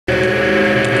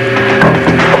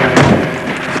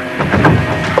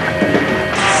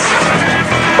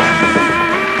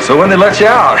So when they let you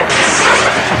out?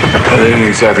 They didn't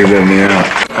exactly let me out.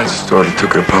 I just sort of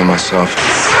took it upon myself.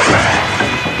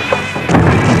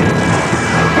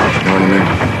 You know what I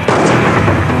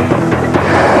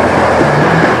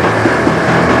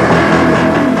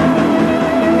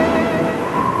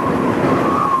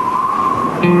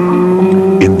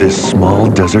mean? In this small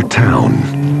desert town,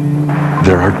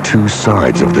 there are two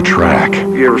sides of the track.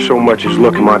 If you ever so much as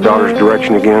look in my daughter's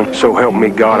direction again, so help me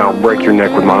God, I'll break your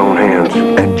neck with my own hands.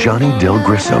 And Johnny Del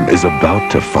Grissom is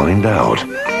about to find out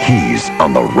he's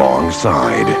on the wrong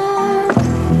side.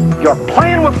 You're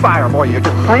playing with fire, boy. You're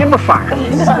just playing with fire. Do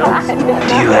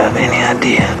you have any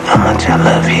idea how much I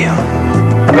love you?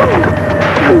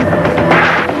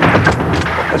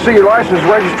 I see your license and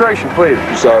registration, please.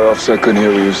 Sorry, officer, I couldn't hear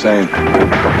what you were saying.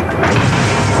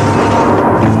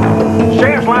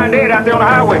 Sheriff's lying dead out there on the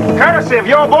highway. Courtesy of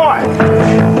your boy.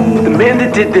 The men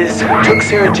that did this took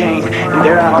Sarah Jane, and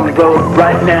they're out on the road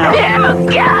right now. You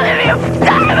killed him, you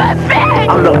son of a bitch!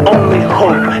 I'm the only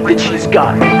hope that she's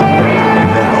got.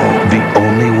 Now, the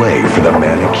only way for the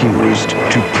man accused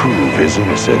to prove his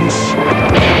innocence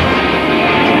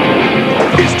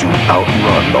is to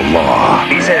outrun the law.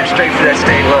 He's headed straight for that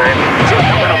state line.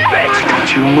 Little bitch, don't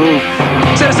you move.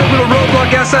 Set us up with a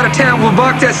roadblock outside of town. We'll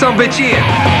box that sumbitch in.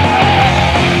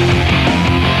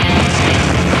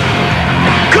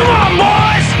 Come on,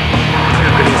 boys!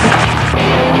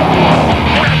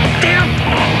 Damn!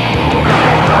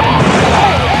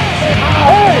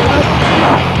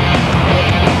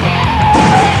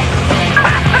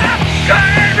 Go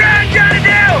ahead, run, Johnny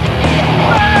Dale!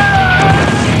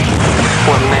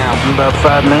 What now? In about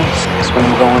 5 minutes. That's when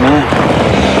we're going in.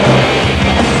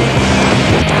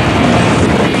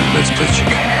 Let's put you.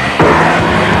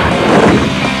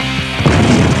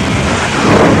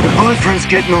 Boyfriend's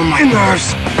getting on my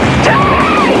nerves.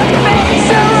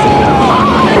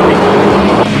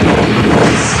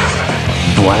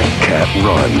 Black Cat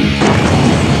Run,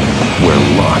 where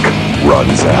luck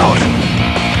runs out.